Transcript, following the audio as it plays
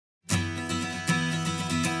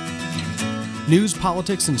News,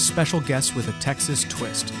 politics, and special guests with a Texas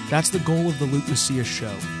twist. That's the goal of the Luke Macias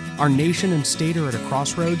Show. Our nation and state are at a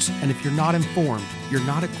crossroads, and if you're not informed, you're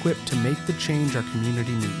not equipped to make the change our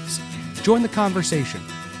community needs. Join the conversation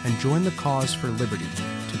and join the cause for liberty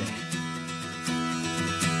today.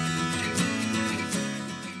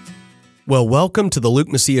 Well, welcome to the Luke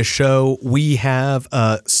Macias Show. We have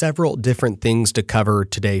several different things to cover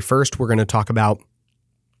today. First, we're going to talk about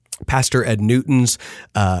Pastor Ed Newton's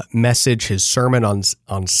message, his sermon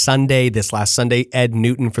on Sunday, this last Sunday. Ed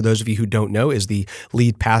Newton, for those of you who don't know, is the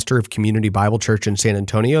lead pastor of Community Bible Church in San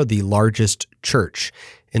Antonio, the largest church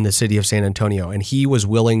in the city of San Antonio. And he was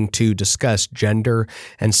willing to discuss gender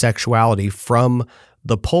and sexuality from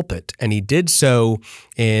the pulpit. And he did so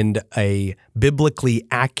in a biblically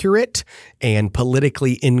accurate and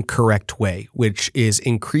politically incorrect way, which is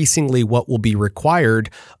increasingly what will be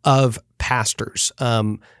required of pastors.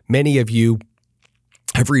 Many of you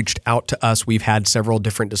have reached out to us. We've had several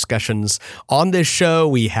different discussions on this show.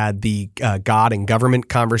 We had the God and government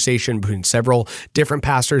conversation between several different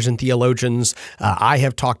pastors and theologians. I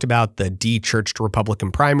have talked about the de-churched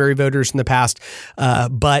Republican primary voters in the past,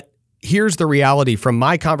 but here's the reality from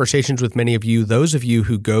my conversations with many of you, those of you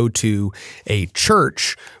who go to a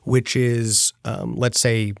church which is, let's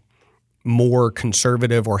say, more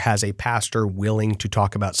conservative or has a pastor willing to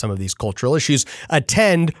talk about some of these cultural issues,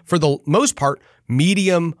 attend, for the most part,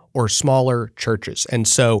 medium or smaller churches. And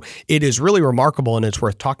so it is really remarkable, and it's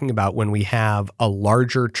worth talking about when we have a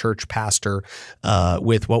larger church pastor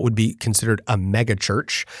with what would be considered a mega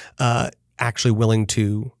church actually willing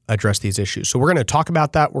to address these issues. So we're going to talk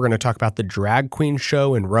about that. We're going to talk about the drag queen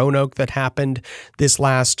show in Roanoke that happened this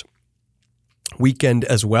last weekend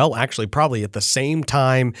as well, actually probably at the same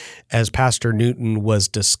time as Pastor Newton was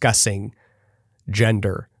discussing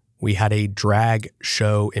gender. We had a drag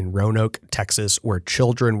show in Roanoke, Texas, where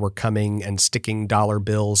children were coming and sticking dollar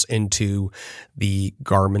bills into the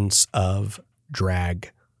garments of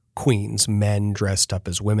drag queens, men dressed up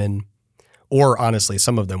as women. Or honestly,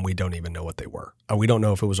 some of them, we don't even know what they were. We don't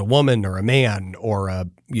know if it was a woman or a man or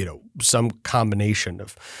some combination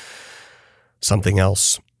of something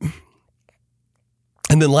else.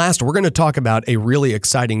 And then last, we're going to talk about a really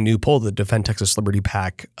exciting new poll that Defend Texas Liberty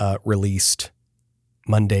PAC released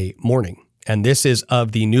Monday morning. And this is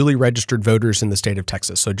of the newly registered voters in the state of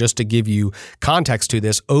Texas. So just to give you context to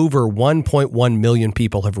this, over 1.1 million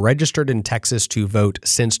people have registered in Texas to vote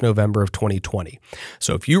since November of 2020.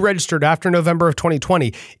 So if you registered after November of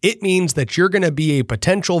 2020, it means that you're going to be a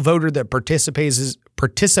potential voter that participates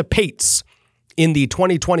in the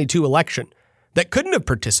 2022 election that couldn't have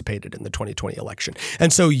participated in the 2020 election.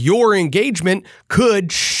 And so your engagement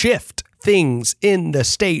could shift things in the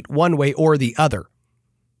state one way or the other.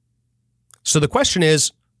 So the question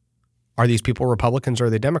is, are these people Republicans or are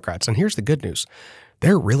they Democrats? And here's the good news.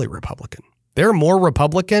 They're really Republican. They're more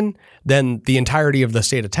Republican than the entirety of the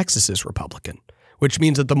state of Texas is Republican, which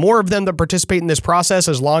means that the more of them that participate in this process,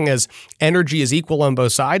 as long as energy is equal on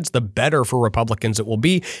both sides, the better for Republicans it will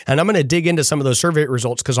be. And I'm going to dig into some of those survey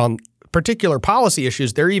results because on particular policy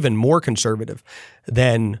issues, they're even more conservative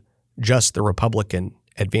than just the Republican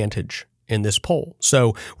advantage in this poll.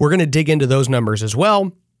 So we're going to dig into those numbers as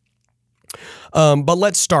well. But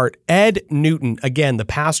let's start. Ed Newton, again, the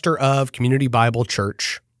pastor of Community Bible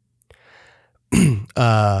Church,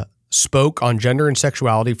 spoke on gender and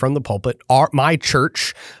sexuality from the pulpit. My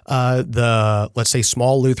church, let's say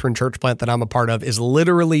small Lutheran church plant that I'm a part of, is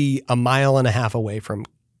literally a mile and a half away from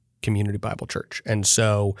Community Bible Church. And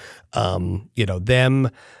so, they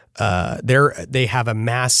have a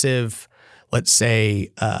massive, let's say,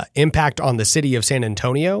 impact on the city of San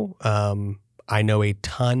Antonio. I know a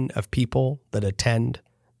ton of people that attend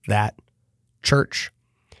that church.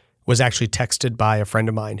 Was actually texted by a friend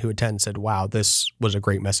of mine who attends, said, wow, this was a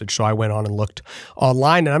great message. So I went on and looked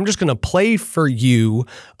online, and I'm just going to play for you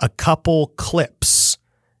a couple clips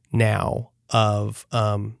now of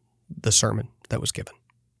the sermon that was given.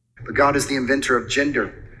 But God is the inventor of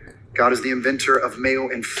gender. God is the inventor of male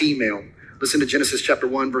and female. Listen to Genesis chapter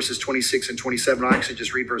 1, verses 26 and 27. I actually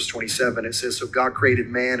just read verse 27. It says, so God created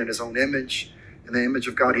man in his own image. In the image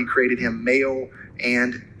of God, he created him male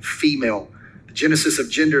and female. The genesis of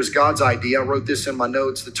gender is God's idea. I wrote this in my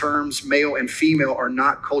notes. The terms male and female are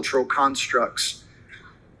not cultural constructs.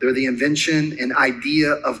 They're the invention and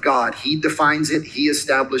idea of God. He defines it. He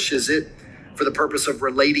establishes it for the purpose of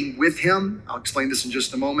relating with him. I'll explain this in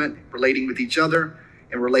just a moment. Relating with each other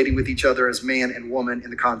and relating with each other as man and woman in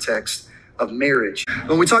the context of marriage.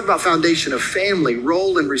 When we talk about foundation of family,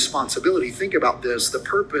 role and responsibility, think about this. The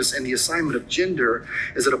purpose and the assignment of gender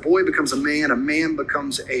is that a boy becomes a man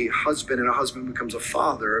becomes a husband, and a husband becomes a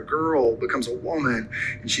father, a girl becomes a woman,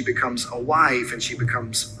 and she becomes a wife, and she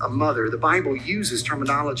becomes a mother. The Bible uses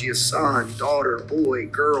terminology as son, daughter, boy,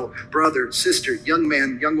 girl, brother, sister, young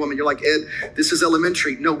man, young woman. You're like, Ed, this is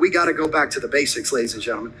elementary. No, we got to go back to the basics, ladies and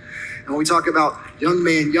gentlemen. And when we talk about young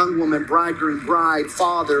man, young woman, bridegroom, bride,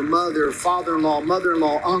 father, mother, father-in-law,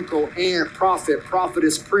 mother-in-law, uncle, aunt, prophet,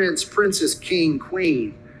 prophetess, prince, princess, king,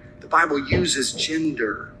 queen, the Bible uses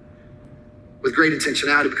gender with great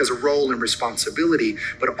intentionality because of role and responsibility.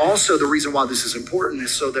 But also the reason why this is important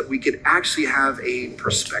is so that we could actually have a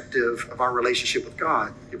perspective of our relationship with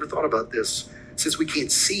God. You ever thought about this? Since we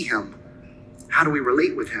can't see him, how do we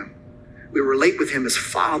relate with him? We relate with him as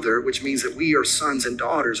father, which means that we are sons and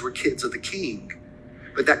daughters. We're kids of the king.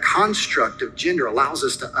 But that construct of gender allows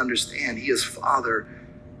us to understand he is father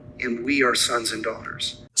and we are sons and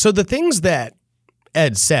daughters. So the things that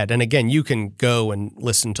Ed said, and again, you can go and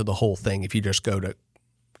listen to the whole thing if you just go to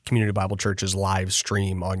Community Bible Church's live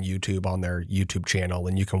stream on YouTube, on their YouTube channel,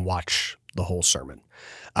 and you can watch the whole sermon.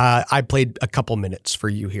 I played a couple minutes for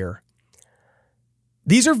you here.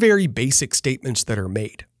 These are very basic statements that are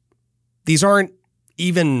made. These aren't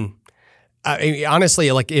even,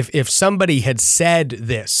 honestly, like if somebody had said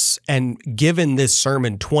this and given this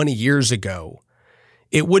sermon 20 years ago,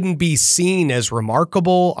 it wouldn't be seen as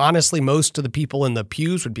remarkable. Honestly, most of the people in the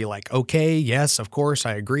pews would be like, okay, yes, of course,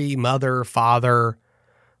 I agree. Mother, father,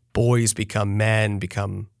 boys become men,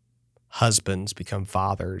 become husbands, become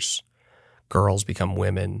fathers, girls become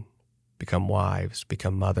women, become wives,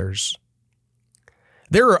 become mothers.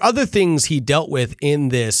 There are other things he dealt with in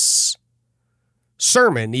this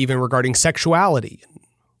sermon, even regarding sexuality, and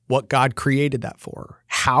what God created that for,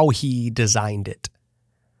 how he designed it.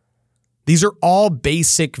 These are all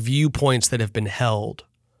basic viewpoints that have been held.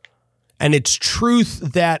 And it's truth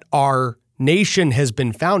that our nation has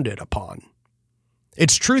been founded upon.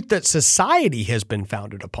 It's truth that society has been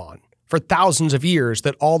founded upon for thousands of years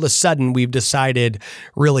that all of a sudden we've decided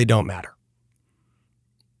really don't matter.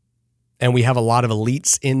 And we have a lot of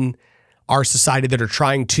elites in our society that are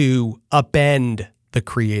trying to upend the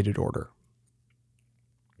created order.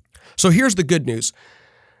 So here's the good news.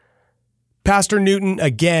 Pastor Newton,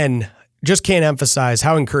 again, just can't emphasize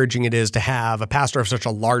how encouraging it is to have a pastor of such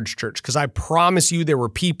a large church, because I promise you there were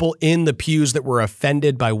people in the pews that were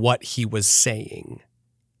offended by what he was saying.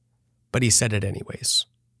 But he said it anyways.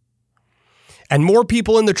 And more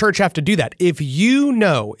people in the church have to do that. If you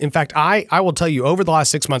know, in fact, I will tell you, over the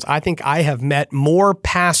last 6 months, I think I have met more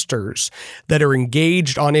pastors that are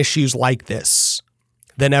engaged on issues like this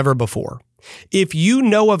than ever before. If you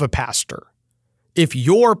know of a pastor, if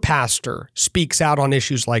your pastor speaks out on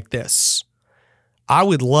issues like this, I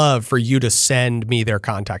would love for you to send me their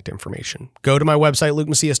contact information. Go to my website,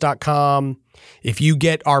 lukemacias.com. If you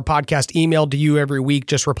get our podcast emailed to you every week,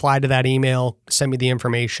 just reply to that email, send me the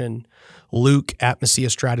information.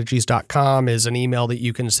 Luke@maciasstrategies.com is an email that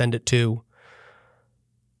you can send it to.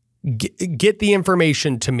 Get the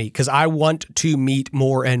information to me, because I want to meet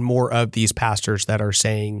more and more of these pastors that are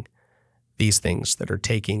saying these things, that are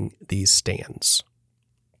taking these stands.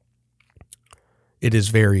 It is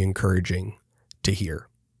very encouraging to hear.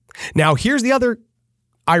 Now, here's the other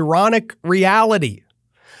ironic reality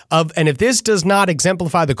of, and if this does not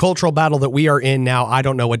exemplify the cultural battle that we are in now, I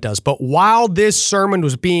don't know what does. But while this sermon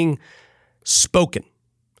was being spoken,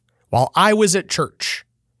 while I was at church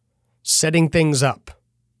setting things up,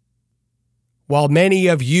 while many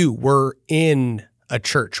of you were in a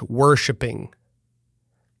church worshiping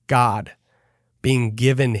God, being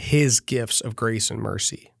given his gifts of grace and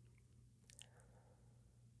mercy,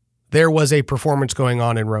 there was a performance going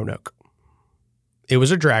on in Roanoke. It was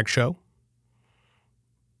a drag show.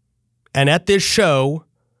 And at this show,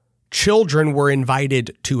 children were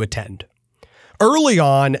invited to attend. Early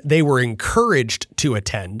on, they were encouraged to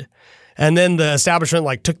attend. And then the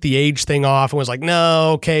establishment took the age thing off and was like,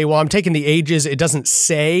 no, okay, well, I'm taking the ages. It doesn't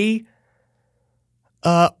say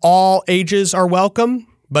all ages are welcome.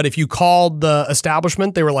 But if you called the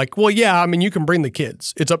establishment, they were like, well, yeah, I mean, you can bring the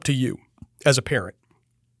kids. It's up to you as a parent.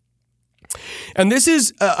 And this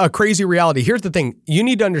is a crazy reality. Here's the thing. You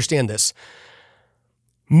need to understand this.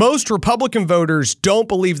 Most Republican voters don't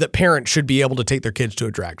believe that parents should be able to take their kids to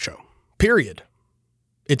a drag show, period.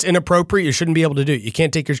 It's inappropriate. You shouldn't be able to do it. You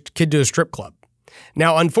can't take your kid to a strip club.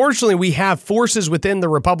 Now, unfortunately, we have forces within the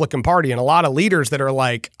Republican Party and a lot of leaders that are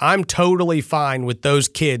like, I'm totally fine with those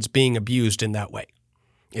kids being abused in that way.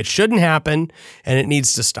 It shouldn't happen, and it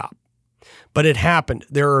needs to stop. But it happened.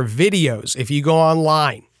 There are videos. If you go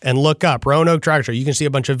online, and look up Roanoke Drag Show. You can see a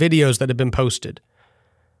bunch of videos that have been posted.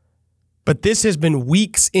 But this has been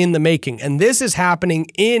weeks in the making, and this is happening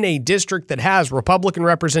in a district that has Republican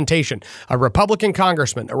representation, a Republican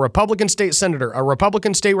congressman, a Republican state senator, a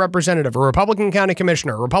Republican state representative, a Republican county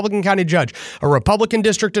commissioner, a Republican county judge, a Republican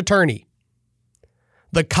district attorney.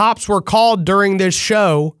 The cops were called during this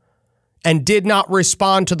show and did not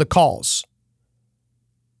respond to the calls.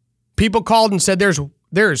 People called and said,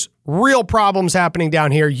 there's real problems happening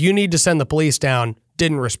down here. You need to send the police down.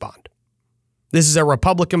 Didn't respond. This is a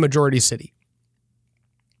Republican majority city.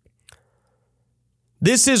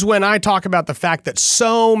 This is when I talk about the fact that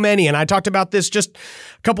so many, and I talked about this just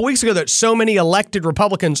a couple weeks ago, that so many elected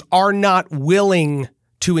Republicans are not willing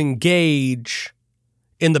to engage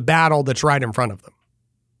in the battle that's right in front of them.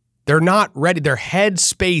 They're not ready. Their head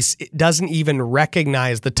space doesn't even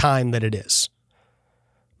recognize the time that it is.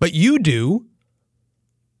 But you do.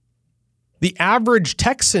 The average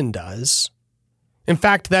Texan does. In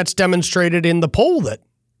fact, that's demonstrated in the poll that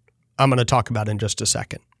I'm going to talk about in just a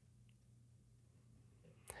second.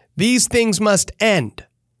 These things must end.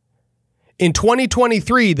 In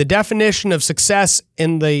 2023, the definition of success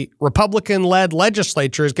in the Republican-led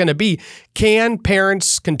legislature is going to be, can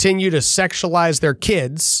parents continue to sexualize their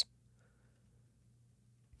kids?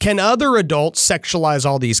 Can other adults sexualize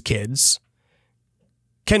all these kids?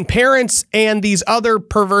 Can parents and these other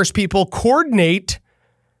perverse people coordinate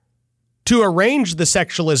to arrange the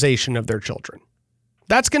sexualization of their children?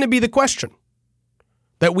 That's going to be the question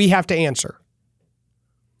that we have to answer.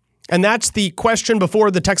 And that's the question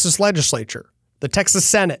before the Texas legislature, the Texas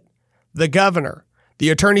Senate, the governor, the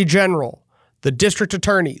attorney general, the district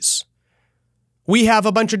attorneys. We have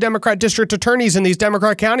a bunch of Democrat district attorneys in these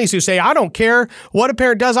Democrat counties who say, I don't care what a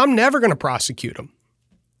parent does, I'm never going to prosecute them.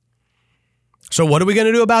 So what are we going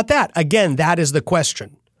to do about that? Again, that is the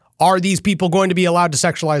question. Are these people going to be allowed to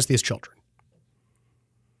sexualize these children?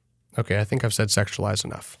 Okay, I think I've said sexualize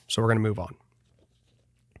enough, so we're going to move on.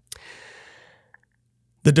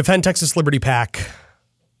 The Defend Texas Liberty PAC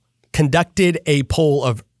conducted a poll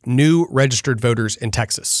of new registered voters in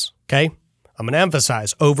Texas, okay? I'm going to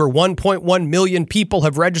emphasize, over 1.1 million people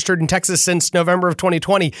have registered in Texas since November of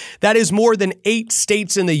 2020. That is more than 8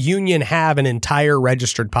 states in the union have an entire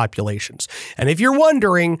registered populations. And if you're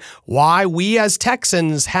wondering why we as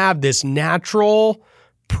Texans have this natural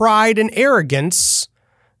pride and arrogance,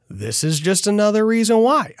 this is just another reason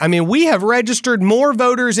why. I mean, we have registered more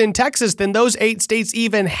voters in Texas than those 8 states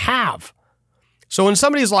even have. So when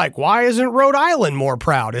somebody's like, why isn't Rhode Island more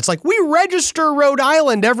proud? It's like, we register Rhode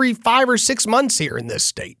Island every 5 or 6 months here in this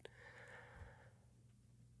state.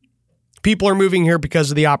 People are moving here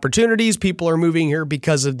because of the opportunities. People are moving here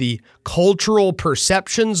because of the cultural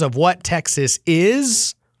perceptions of what Texas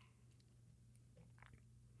is.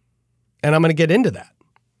 And I'm going to get into that.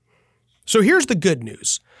 So here's the good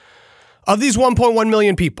news. Of these 1.1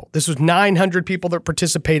 million people, this was 900 people that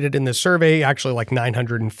participated in this survey, actually like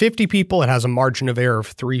 950 people. It has a margin of error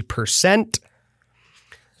of 3%.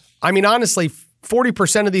 I mean, honestly,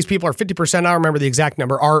 40% of these people, or 50%, I don't remember the exact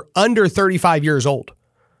number, are under 35 years old.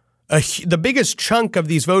 The biggest chunk of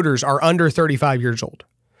these voters are under 35 years old.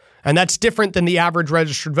 And that's different than the average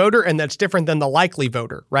registered voter, and that's different than the likely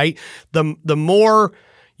voter, right? The more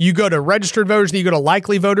you go to registered voters, then you go to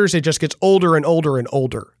likely voters, it just gets older and older and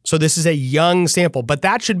older. So this is a young sample, but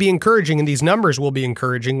that should be encouraging, and these numbers will be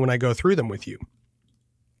encouraging when I go through them with you.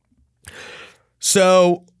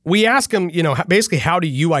 So we ask them, basically, how do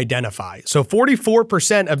you identify? So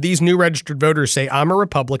 44% of these new registered voters say I'm a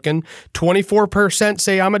Republican, 24%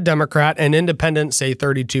 say I'm a Democrat, and independents say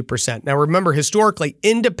 32%. Now remember, historically,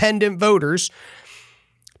 independent voters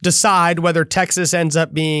decide whether Texas ends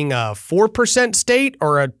up being a 4% state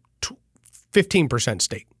or a 15%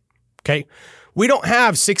 state, okay? We don't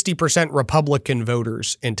have 60% Republican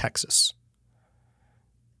voters in Texas.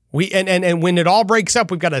 And when it all breaks up,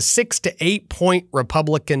 we've got a 6 to 8 point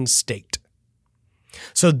Republican state.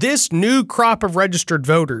 So this new crop of registered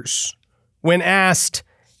voters, when asked,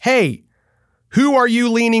 hey, who are you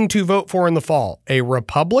leaning to vote for in the fall, a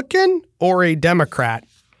Republican or a Democrat?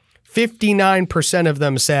 59% of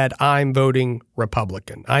them said, I'm voting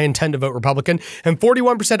Republican. I intend to vote Republican. And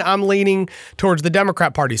 41% I'm leaning towards the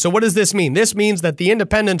Democrat Party. So what does this mean? This means that the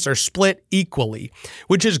independents are split equally,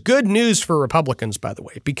 which is good news for Republicans, by the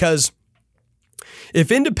way, because if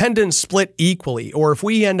independents split equally, or if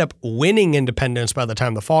we end up winning independents by the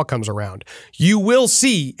time the fall comes around, you will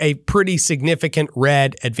see a pretty significant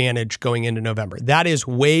red advantage going into November. That is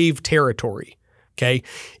wave territory. Okay.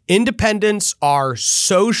 Independents are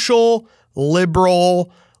social,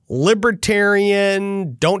 liberal,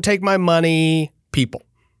 libertarian, don't take my money people.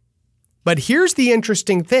 But here's the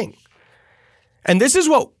interesting thing. And this is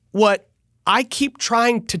what I keep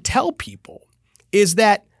trying to tell people is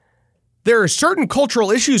that there are certain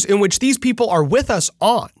cultural issues in which these people are with us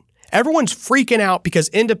on. Everyone's freaking out because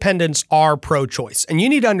independents are pro-choice. And you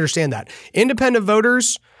need to understand that. Independent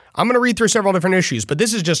voters, I'm going to read through several different issues, but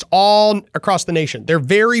this is just all across the nation. They're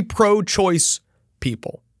very pro-choice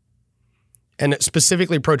people, and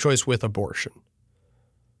specifically pro-choice with abortion.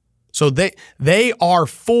 So they are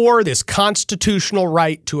for this constitutional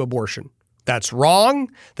right to abortion. That's wrong.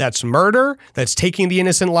 That's murder. That's taking the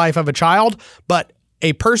innocent life of a child. But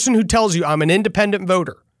a person who tells you I'm an independent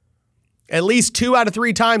voter, at least 2 out of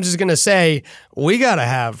 3 times is going to say, we got to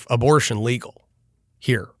have abortion legal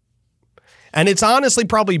here. And it's honestly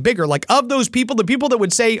probably bigger. Like of those people, the people that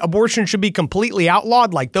would say abortion should be completely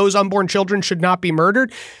outlawed, like those unborn children should not be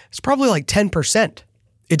murdered, it's probably like 10%.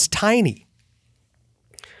 It's tiny.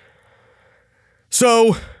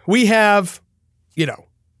 So we have,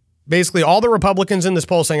 basically all the Republicans in this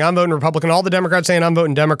poll saying I'm voting Republican, all the Democrats saying I'm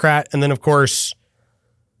voting Democrat, and then of course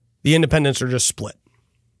the independents are just split.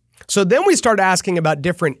 So then we start asking about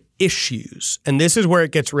different issues, and this is where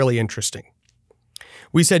it gets really interesting.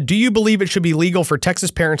 We said, do you believe it should be legal for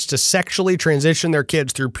Texas parents to sexually transition their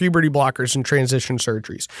kids through puberty blockers and transition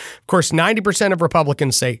surgeries? Of course, 90% of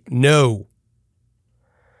Republicans say no.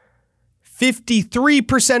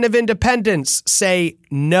 53% of independents say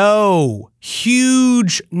no.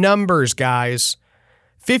 Huge numbers, guys.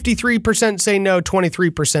 53% say no,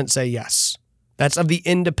 23% say yes. That's of the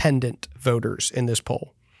independent voters in this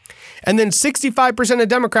poll. And then 65% of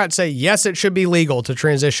Democrats say, yes, it should be legal to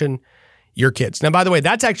transition your kids. Now, by the way,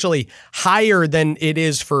 that's actually higher than it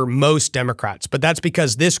is for most Democrats, but that's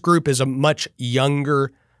because this group is a much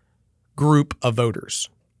younger group of voters.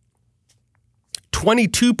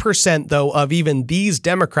 22%, though, of even these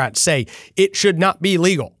Democrats say it should not be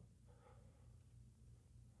legal.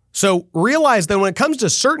 So realize that when it comes to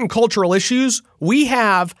certain cultural issues, we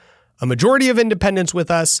have a majority of independents with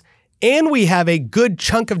us, and we have a good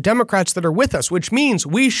chunk of Democrats that are with us, which means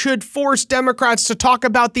we should force Democrats to talk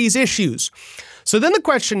about these issues. So then the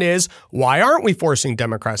question is, why aren't we forcing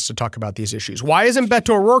Democrats to talk about these issues? Why isn't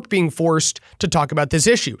Beto O'Rourke being forced to talk about this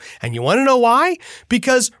issue? And you want to know why?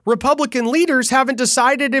 Because Republican leaders haven't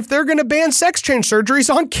decided if they're going to ban sex change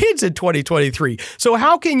surgeries on kids in 2023. So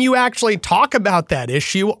how can you actually talk about that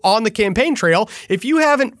issue on the campaign trail if you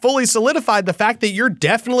haven't fully solidified the fact that you're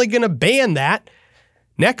definitely going to ban that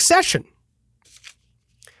next session?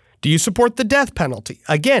 Do you support the death penalty?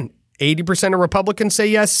 Again, 80% of Republicans say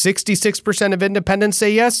yes, 66% of independents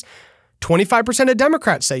say yes, 25% of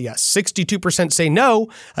Democrats say yes, 62% say no.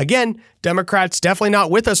 Again, Democrats definitely not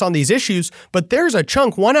with us on these issues, but there's a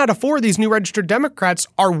chunk, 1 out of 4 of these new registered Democrats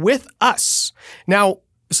are with us. Now,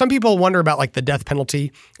 some people wonder about like the death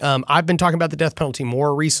penalty. I've been talking about the death penalty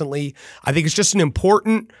more recently. I think it's just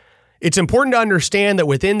it's important to understand that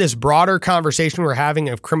within this broader conversation we're having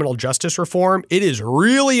of criminal justice reform, it is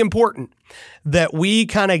really important that we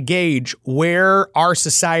kind of gauge where our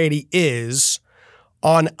society is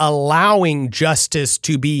on allowing justice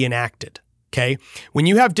to be enacted. Okay. When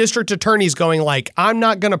you have district attorneys going like, I'm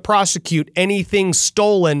not going to prosecute anything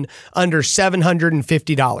stolen under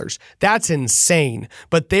 $750. That's insane.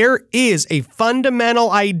 But there is a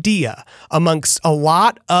fundamental idea amongst a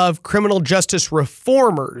lot of criminal justice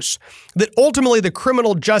reformers that ultimately the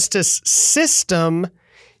criminal justice system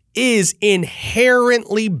is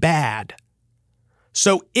inherently bad.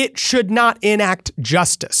 So it should not enact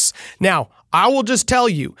justice. Now, I will just tell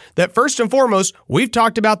you that first and foremost, we've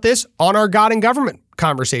talked about this on our God and Government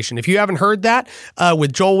conversation. If you haven't heard that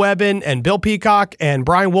with Joel Webbin and Bill Peacock and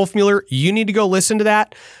Brian Wolfmueller, you need to go listen to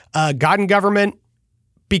that, God and Government,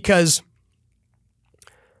 because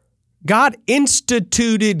God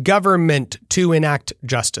instituted government to enact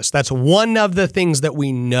justice. That's one of the things that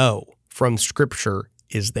we know from Scripture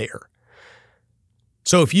is there.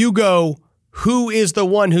 So if you go, who is the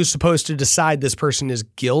one who's supposed to decide this person is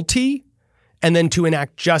guilty and then to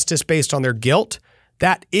enact justice based on their guilt?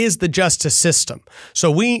 That is the justice system.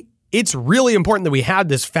 So it's really important that we have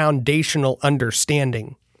this foundational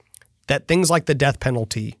understanding that things like the death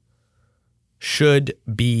penalty should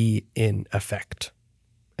be in effect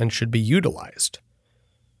and should be utilized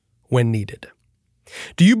when needed.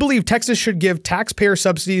 Do you believe Texas should give taxpayer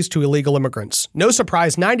subsidies to illegal immigrants? No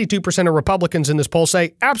surprise, 92% of Republicans in this poll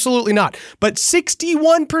say absolutely not. But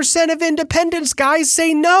 61% of independents, guys,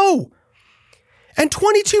 say no. And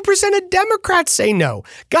 22% of Democrats say no.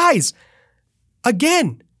 Guys,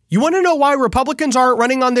 again, you want to know why Republicans aren't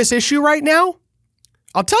running on this issue right now?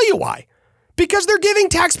 I'll tell you why. Because they're giving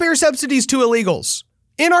taxpayer subsidies to illegals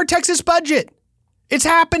in our Texas budget. It's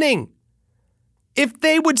happening. If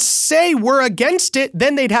they would say we're against it,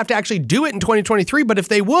 then they'd have to actually do it in 2023. But if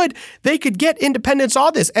they would, they could get independents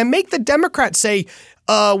on this and make the Democrats say,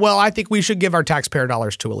 well, I think we should give our taxpayer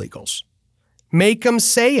dollars to illegals. Make them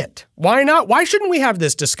say it. Why not? Why shouldn't we have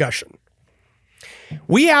this discussion?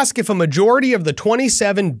 We ask if a majority of the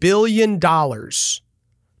 $27 billion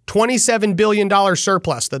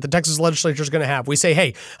surplus that the Texas legislature is going to have, we say,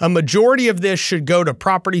 hey, a majority of this should go to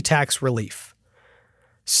property tax relief.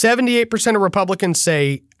 78% of Republicans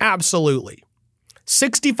say absolutely.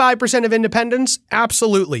 65% of independents,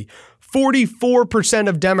 absolutely. 44%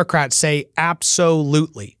 of Democrats say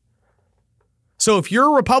absolutely. So if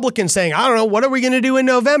you're a Republican saying, I don't know, what are we going to do in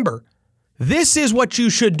November? This is what you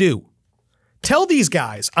should do. Tell these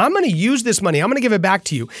guys, I'm going to use this money. I'm going to give it back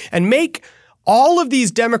to you and make all of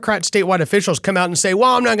these Democrat statewide officials come out and say,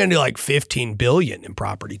 well, I'm not going to do like $15 billion in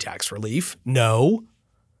property tax relief. No,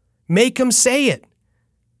 make them say it.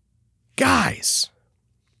 Guys,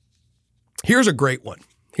 here's a great one.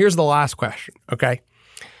 Here's the last question, okay?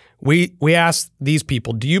 We asked these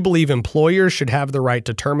people, do you believe employers should have the right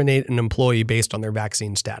to terminate an employee based on their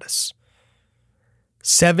vaccine status?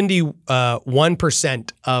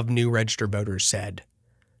 71% of new registered voters said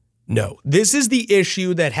no. This is the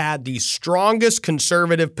issue that had the strongest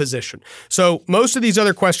conservative position. So most of these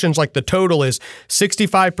other questions, like the total is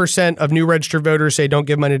 65% of new registered voters say don't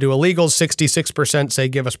give money to illegals. 66% say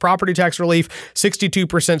give us property tax relief.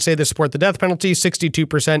 62% say they support the death penalty.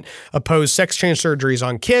 62% oppose sex change surgeries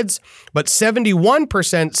on kids. But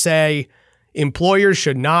 71% say employers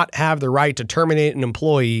should not have the right to terminate an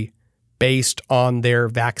employee based on their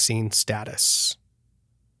vaccine status.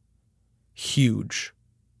 Huge.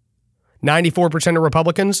 94% of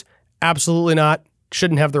Republicans, absolutely not,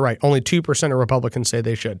 shouldn't have the right. Only 2% of Republicans say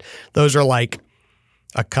they should. Those are like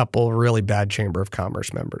a couple really bad Chamber of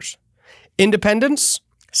Commerce members. Independents,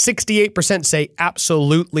 68% say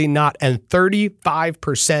absolutely not, and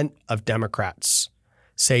 35% of Democrats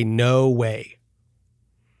say no way.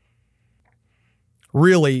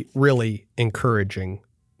 Really, really encouraging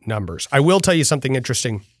numbers. I will tell you something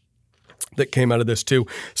interesting that came out of this too.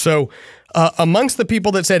 So amongst the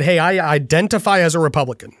people that said, hey, I identify as a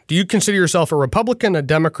Republican, do you consider yourself a Republican, a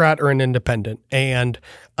Democrat, or an independent? And,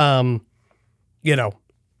 the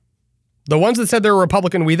ones that said they're a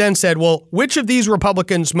Republican, we then said, well, which of these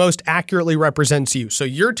Republicans most accurately represents you? So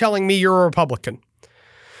you're telling me you're a Republican.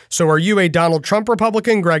 So are you a Donald Trump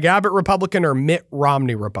Republican, Greg Abbott Republican, or Mitt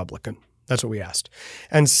Romney Republican? That's what we asked.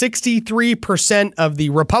 And 63% of the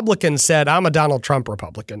Republicans said, I'm a Donald Trump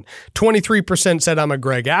Republican. 23% said I'm a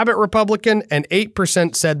Greg Abbott Republican. And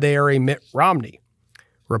 8% said they are a Mitt Romney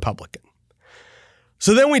Republican.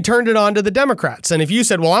 So then we turned it on to the Democrats. And if you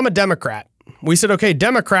said, well, I'm a Democrat, we said, okay,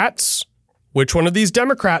 Democrats, which one of these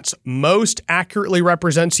Democrats most accurately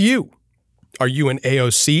represents you? Are you an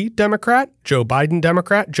AOC Democrat, Joe Biden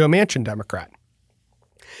Democrat, Joe Manchin Democrat?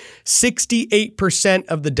 68%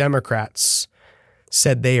 of the Democrats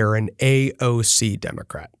said they are an AOC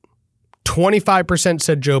Democrat. 25%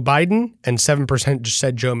 said Joe Biden and 7% just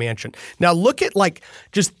said Joe Manchin. Now look at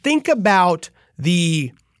just think about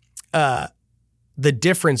the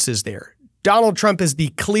differences there. Donald Trump is the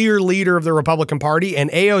clear leader of the Republican Party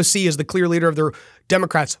and AOC is the clear leader of the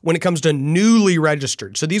Democrats when it comes to newly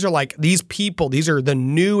registered. So these are these people, these are the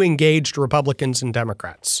new engaged Republicans and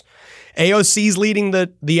Democrats. AOC's leading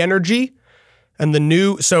the energy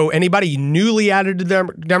and so anybody newly added to the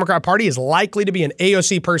Democrat Party is likely to be an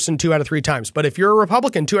AOC person 2 out of 3 times. But if you're a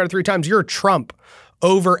Republican 2 out of 3 times, you're a Trump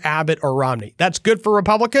over Abbott or Romney. That's good for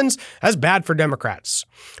Republicans. That's bad for Democrats.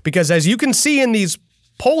 Because as you can see in these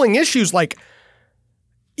polling issues,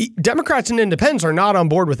 Democrats and independents are not on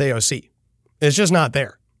board with AOC. It's just not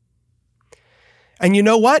there. And you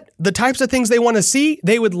know what? The types of things they want to see,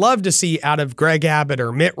 they would love to see out of Greg Abbott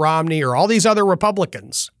or Mitt Romney or all these other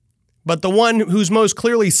Republicans. But the one who's most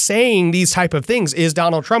clearly saying these type of things is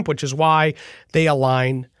Donald Trump, which is why they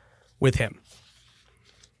align with him.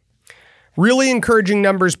 Really encouraging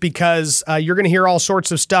numbers because you're going to hear all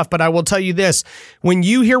sorts of stuff. But I will tell you this, when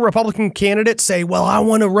you hear Republican candidates say, well, I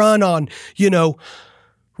want to run on,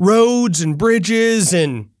 roads and bridges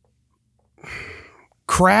and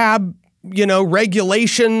crab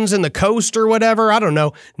regulations in the coast or whatever. I don't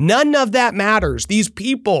know. None of that matters. These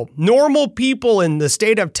people, normal people in the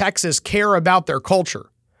state of Texas, care about their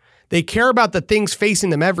culture. They care about the things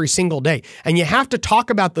facing them every single day. And you have to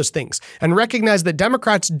talk about those things and recognize that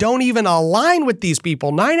Democrats don't even align with these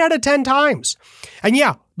people 9 out of 10 times. And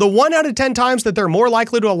yeah, the 1 out of 10 times that they're more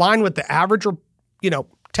likely to align with the average,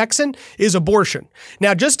 Texan is abortion.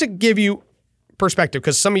 Now, just to give you perspective,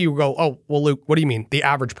 because some of you go, oh, well, Luke, what do you mean? The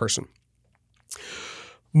average person.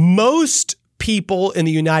 Most people in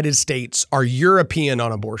the United States are European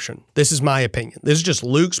on abortion. This is my opinion. This is just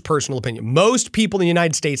Luke's personal opinion. Most people in the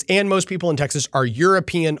United States and most people in Texas are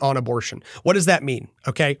European on abortion. What does that mean?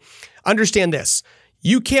 Okay. Understand this.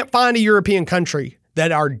 You can't find a European country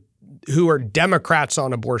who are Democrats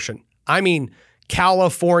on abortion. I mean,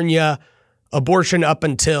 California, abortion up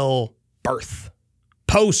until birth,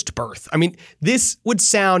 post-birth. I mean, this would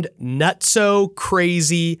sound nutso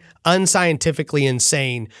crazy, unscientifically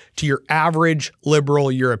insane to your average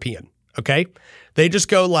liberal European, okay? They just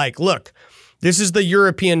go like, look, this is the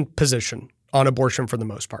European position on abortion for the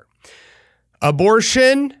most part.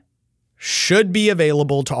 Abortion should be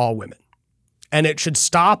available to all women, and it should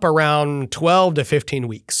stop around 12 to 15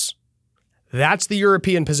 weeks. That's the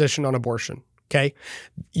European position on abortion. Okay.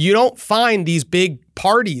 You don't find these big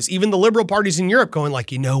parties, even the liberal parties in Europe, going like,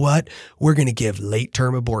 you know what? We're going to give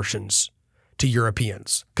late-term abortions to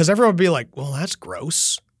Europeans. Because everyone would be like, well, that's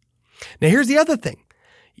gross. Now, here's the other thing.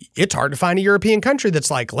 It's hard to find a European country that's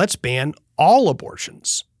like, let's ban all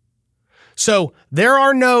abortions. So there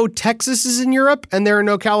are no Texases in Europe and there are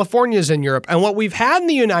no Californias in Europe. And what we've had in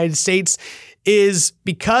the United States is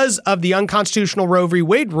because of the unconstitutional Roe v.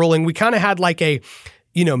 Wade ruling, we kind of had like a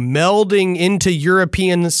melding into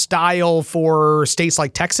European style for states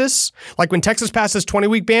like Texas. Like when Texas passed this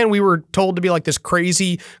 20-week ban, we were told to be like this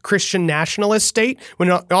crazy Christian nationalist state, when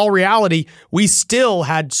in all reality, we still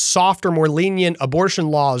had softer, more lenient abortion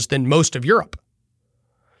laws than most of Europe.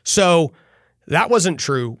 So that wasn't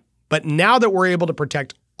true. But now that we're able to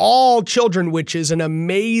protect all children, which is an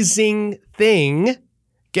amazing thing,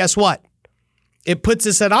 guess what? It puts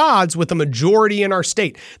us at odds with a majority in our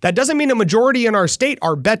state. That doesn't mean a majority in our state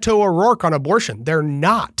are Beto O'Rourke on abortion. They're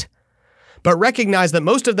not. But recognize that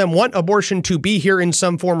most of them want abortion to be here in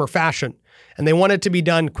some form or fashion, and they want it to be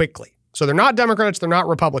done quickly. So they're not Democrats, they're not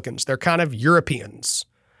Republicans. They're kind of Europeans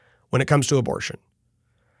when it comes to abortion.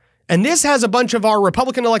 And this has a bunch of our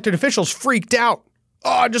Republican elected officials freaked out. Oh,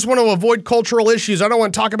 I just want to avoid cultural issues. I don't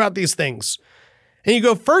want to talk about these things. And you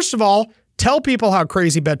go, first of all, tell people how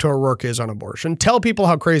crazy Beto O'Rourke is on abortion. Tell people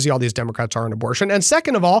how crazy all these Democrats are on abortion. And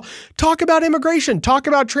second of all, talk about immigration, talk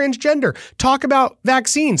about transgender, talk about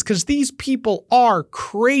vaccines, because these people are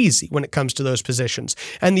crazy when it comes to those positions.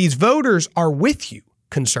 And these voters are with you.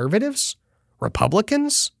 Conservatives,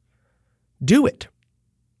 Republicans, do it.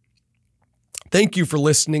 Thank you for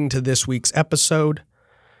listening to this week's episode.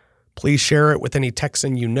 Please share it with any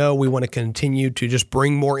Texan you know. We want to continue to just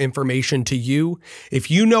bring more information to you. If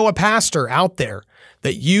you know a pastor out there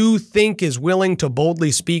that you think is willing to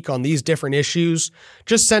boldly speak on these different issues,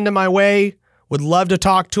 just send them my way. Would love to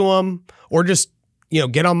talk to them, or just,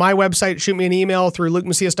 get on my website, shoot me an email through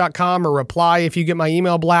lukemacias.com, or reply if you get my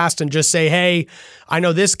email blast and just say, hey, I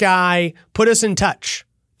know this guy, put us in touch,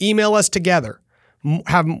 email us together.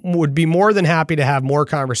 Would be more than happy to have more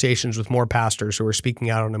conversations with more pastors who are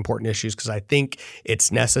speaking out on important issues, because I think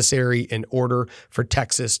it's necessary in order for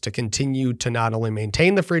Texas to continue to not only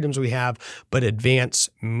maintain the freedoms we have, but advance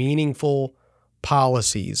meaningful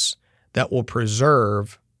policies that will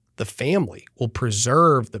preserve the family, will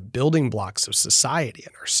preserve the building blocks of society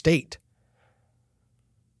in our state.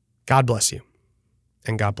 God bless you,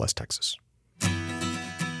 and God bless Texas.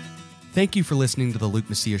 Thank you for listening to the Luke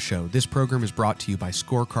Macias Show. This program is brought to you by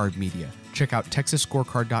Scorecard Media. Check out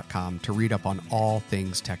TexasScorecard.com to read up on all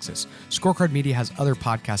things Texas. Scorecard Media has other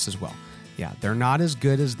podcasts as well. Yeah, they're not as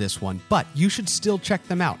good as this one, but you should still check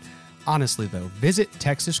them out. Honestly, though, visit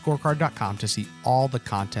TexasScorecard.com to see all the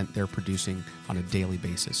content they're producing on a daily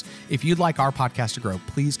basis. If you'd like our podcast to grow,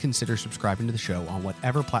 please consider subscribing to the show on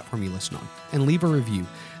whatever platform you listen on, and leave a review.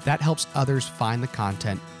 That helps others find the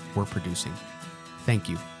content we're producing. Thank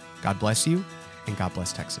you. God bless you, and God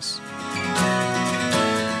bless Texas.